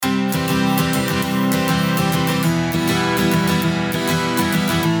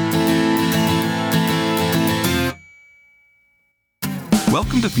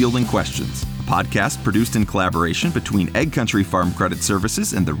Welcome to Fielding Questions, a podcast produced in collaboration between AgCountry Farm Credit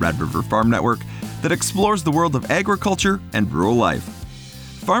Services and the Red River Farm Network that explores the world of agriculture and rural life.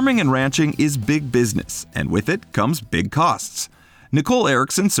 Farming and ranching is big business, and with it comes big costs. Nicole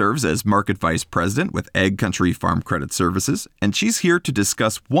Erickson serves as Market Vice President with AgCountry Farm Credit Services, and she's here to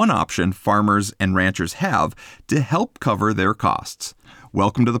discuss one option farmers and ranchers have to help cover their costs.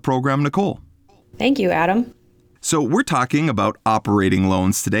 Welcome to the program, Nicole. Thank you, Adam. So we're talking about operating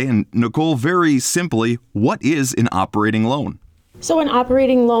loans today. And Nicole, very simply, what is an operating loan? So an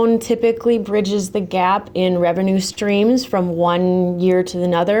operating loan typically bridges the gap in revenue streams from one year to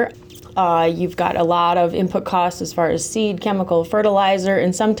another. You've got a lot of input costs as far as seed, chemical, fertilizer,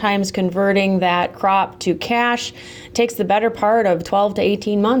 and sometimes converting that crop to cash takes the better part of 12 to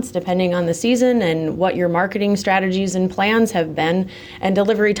 18 months, depending on the season and what your marketing strategies and plans have been and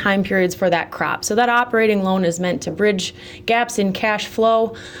delivery time periods for that crop. So that operating loan is meant to bridge gaps in cash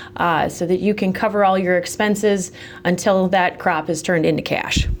flow so that you can cover all your expenses until that crop is turned into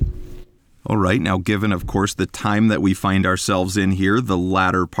cash. All right. Now, given, of course, the time that we find ourselves in here, the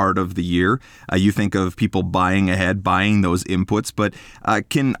latter part of the year, you think of people buying ahead, buying those inputs, but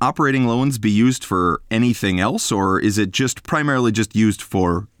can operating loans be used for anything else, or is it just primarily just used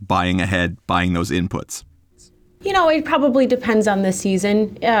for buying ahead, buying those inputs? You know, it probably depends on the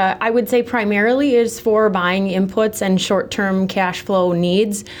season. I would say primarily is for buying inputs and short-term cash flow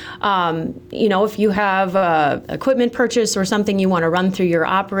needs. If you have equipment purchase or something you want to run through your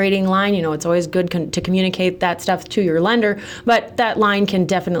operating line, it's always good to communicate that stuff to your lender, but that line can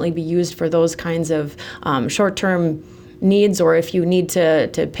definitely be used for those kinds of short-term needs, or if you need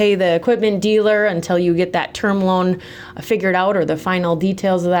to pay the equipment dealer until you get that term loan figured out or the final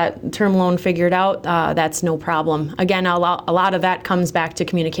details of that term loan figured out, that's no problem. Again, a lot of that comes back to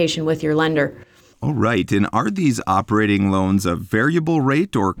communication with your lender. All right. And are these operating loans a variable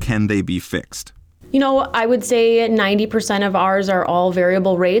rate or can they be fixed? I would say 90% of ours are all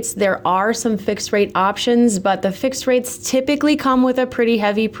variable rates. There are some fixed rate options, but the fixed rates typically come with a pretty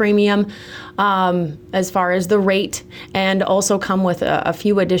heavy premium as far as the rate, and also come with a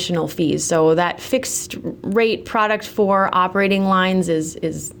few additional fees. So that fixed rate product for operating lines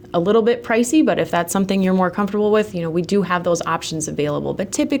is a little bit pricey, but if that's something you're more comfortable with, we do have those options available.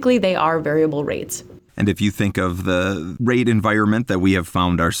 But typically they are variable rates. And if you think of the rate environment that we have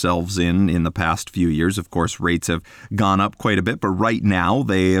found ourselves in the past few years, of course, rates have gone up quite a bit, but right now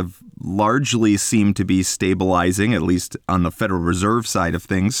they have largely seemed to be stabilizing, at least on the Federal Reserve side of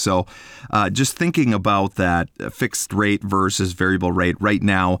things. So just thinking about that fixed rate versus variable rate, right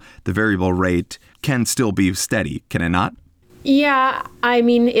now the variable rate can still be steady, can it not? Yeah, I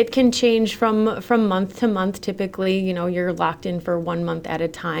mean, it can change from month to month. Typically, you're locked in for 1 month at a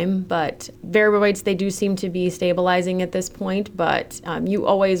time, but variable rates, they do seem to be stabilizing at this point, but you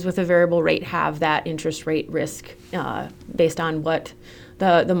always, with a variable rate, have that interest rate risk based on what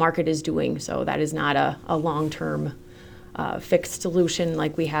the market is doing. So that is not a long-term fixed solution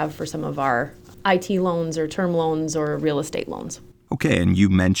like we have for some of our IT loans or term loans or real estate loans. Okay, and you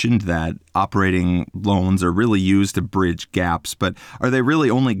mentioned that operating loans are really used to bridge gaps, but are they really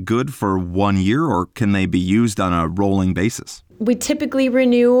only good for 1 year, or can they be used on a rolling basis? We typically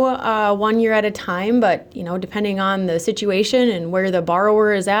renew 1 year at a time, but depending on the situation and where the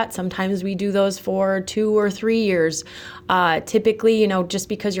borrower is at, sometimes we do those for 2 or 3 years. Typically, just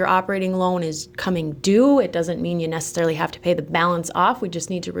because your operating loan is coming due, it doesn't mean you necessarily have to pay the balance off. We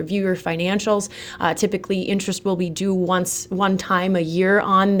just need to review your financials. Typically, interest will be due one time a year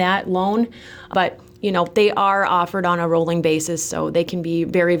on that loan, but they are offered on a rolling basis, so they can be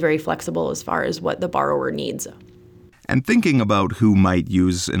very, very flexible as far as what the borrower needs. And thinking about who might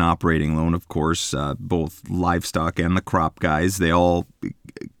use an operating loan, of course, both livestock and the crop guys, they all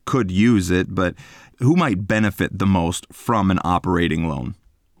could use it, but who might benefit the most from an operating loan?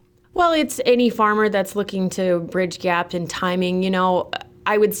 Well, it's any farmer that's looking to bridge gap in timing.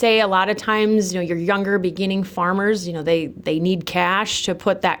 I would say a lot of times, your younger beginning farmers, they need cash to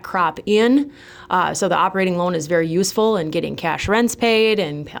put that crop in. So the operating loan is very useful in getting cash rents paid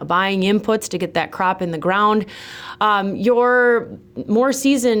and buying inputs to get that crop in the ground. Your more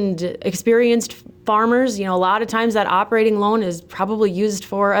seasoned, experienced farmers, a lot of times that operating loan is probably used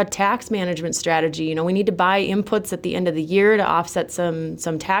for a tax management strategy. We need to buy inputs at the end of the year to offset some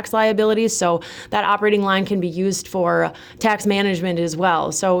tax liabilities. So that operating line can be used for tax management as well.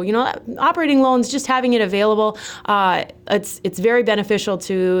 So, operating loans, just having it available, it's very beneficial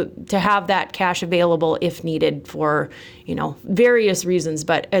to have that cash available if needed for, various reasons.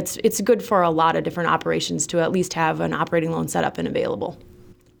 But it's good for a lot of different operations to at least have an operating loan set up and available.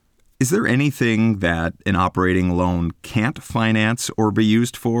 Is there anything that an operating loan can't finance or be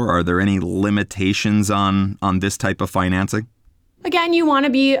used for? Are there any limitations on this type of financing? Again, you want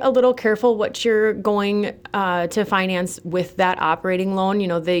to be a little careful what you're going to finance with that operating loan.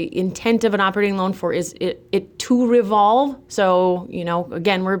 The intent of an operating loan is it to revolve. So,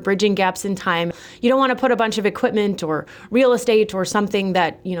 again, we're bridging gaps in time. You don't want to put a bunch of equipment or real estate or something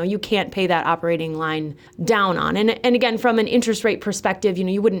that, you can't pay that operating line down on. And again, from an interest rate perspective,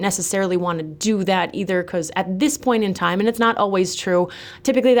 you wouldn't necessarily want to do that either, because at this point in time, and it's not always true,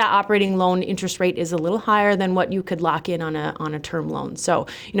 typically that operating loan interest rate is a little higher than what you could lock in on a term loan. So,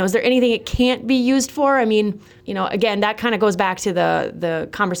 is there anything it can't be used for? I mean, again, that kind of goes back to the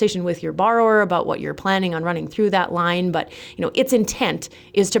conversation with your borrower about what you're planning on running through that line. But, its intent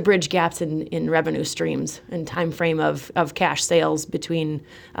is to bridge gaps in revenue streams and time frame of cash sales between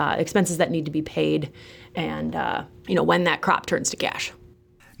expenses that need to be paid and, when that crop turns to cash.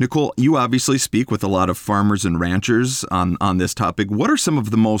 Nicole, you obviously speak with a lot of farmers and ranchers on this topic. What are some of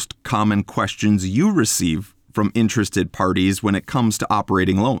the most common questions you receive from interested parties when it comes to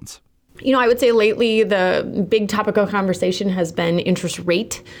operating loans? I would say lately the big topic of conversation has been interest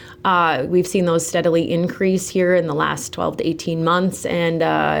rate. We've seen those steadily increase here in the last 12 to 18 months, and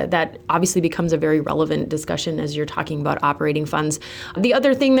that obviously becomes a very relevant discussion as you're talking about operating funds. The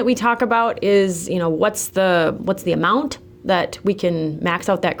other thing that we talk about is, what's the amount that we can max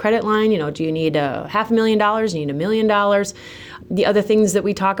out that credit line? Do you need $500,000? Do you need $1 million? The other things that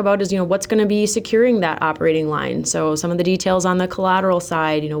we talk about is, what's going to be securing that operating line? So some of the details on the collateral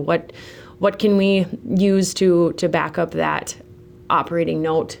side, what can we use to back up that operating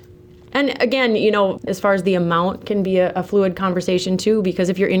note? And again, as far as the amount can be a fluid conversation too, because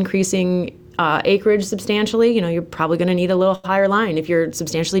if you're increasing acreage substantially, you're probably going to need a little higher line. If you're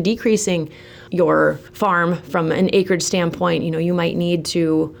substantially decreasing your farm from an acreage standpoint, you might need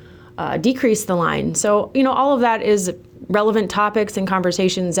to decrease the line. So, all of that is relevant topics and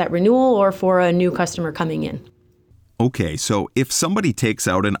conversations at renewal or for a new customer coming in. Okay, so if somebody takes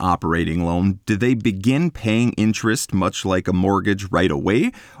out an operating loan, do they begin paying interest much like a mortgage right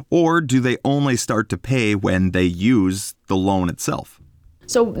away, or do they only start to pay when they use the loan itself?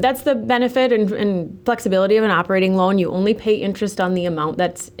 So that's the benefit and flexibility of an operating loan. You only pay interest on the amount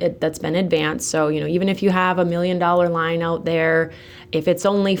that's been advanced. So, even if you have $1 million line out there, if it's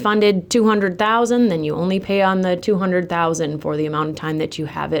only funded $200,000, then you only pay on the $200,000 for the amount of time that you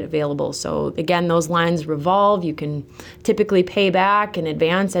have it available. So again, those lines revolve. You can typically pay back in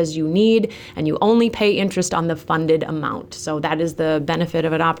advance as you need, and you only pay interest on the funded amount. So that is the benefit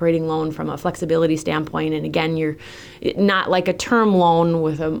of an operating loan from a flexibility standpoint. And again, you're not like a term loan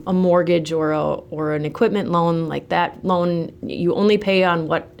with a mortgage or an equipment loan. Like that loan, you only pay on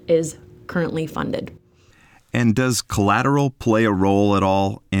what is currently funded. And does collateral play a role at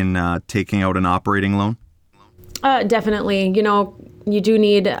all in taking out an operating loan? Definitely. You do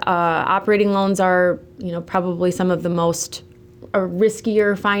need operating loans are, probably some of the most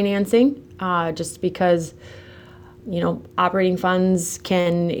riskier financing, just because, operating funds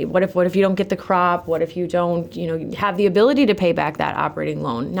can, what if you don't get the crop? What if you don't, have the ability to pay back that operating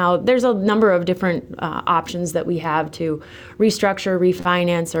loan? Now, there's a number of different options that we have to restructure,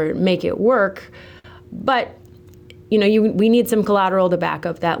 refinance, or make it work. But we need some collateral to back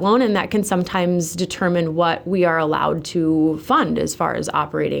up that loan, and that can sometimes determine what we are allowed to fund as far as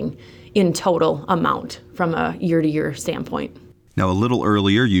operating in total amount from a year-to-year standpoint. Now, a little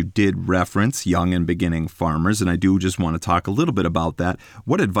earlier, you did reference young and beginning farmers, and I do just want to talk a little bit about that.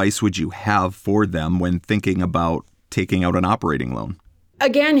 What advice would you have for them when thinking about taking out an operating loan?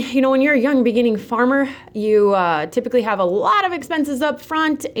 Again, when you're a young beginning farmer, you typically have a lot of expenses up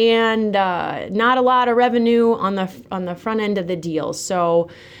front and not a lot of revenue on the front end of the deal. So,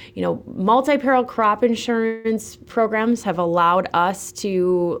 multi-peril crop insurance programs have allowed us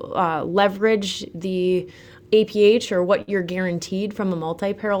to leverage the APH, or what you're guaranteed from a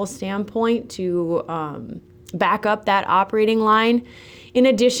multi-peril standpoint, to back up that operating line. In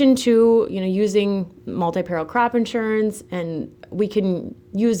addition to, using multi-peril crop insurance, and we can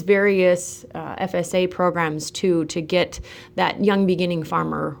use various FSA programs too to get that young beginning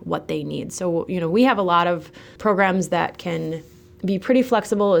farmer what they need. So, we have a lot of programs that can be pretty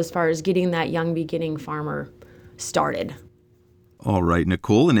flexible as far as getting that young beginning farmer started. All right,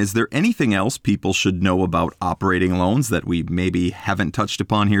 Nicole, and is there anything else people should know about operating loans that we maybe haven't touched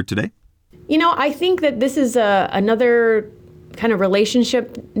upon here today? I think that this is another kind of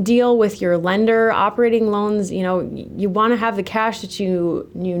relationship deal with your lender. Operating loans, you want to have the cash that you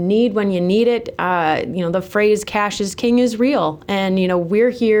need when you need it. The phrase "cash is king" is real, and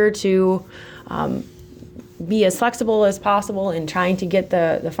we're here to be as flexible as possible in trying to get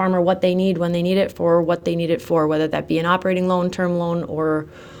the farmer what they need when they need it for what they need it for, whether that be an operating loan, term loan, or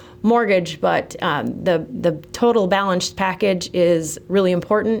mortgage. But the total balanced package is really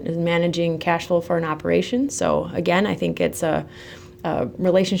important in managing cash flow for an operation. So again, I think it's a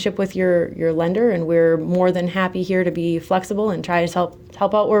relationship with your lender, and we're more than happy here to be flexible and try to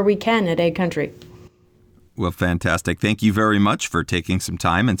help out where we can at AgCountry. Well, fantastic. Thank you very much for taking some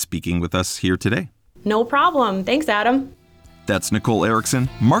time and speaking with us here today. No problem. Thanks, Adam. That's Nicole Erickson,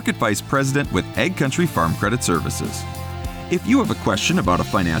 Market Vice President with AgCountry Farm Credit Services. If you have a question about a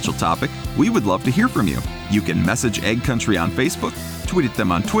financial topic, we would love to hear from you. You can message AgCountry on Facebook, tweet at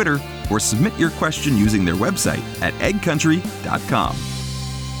them on Twitter, or submit your question using their website at agcountry.com.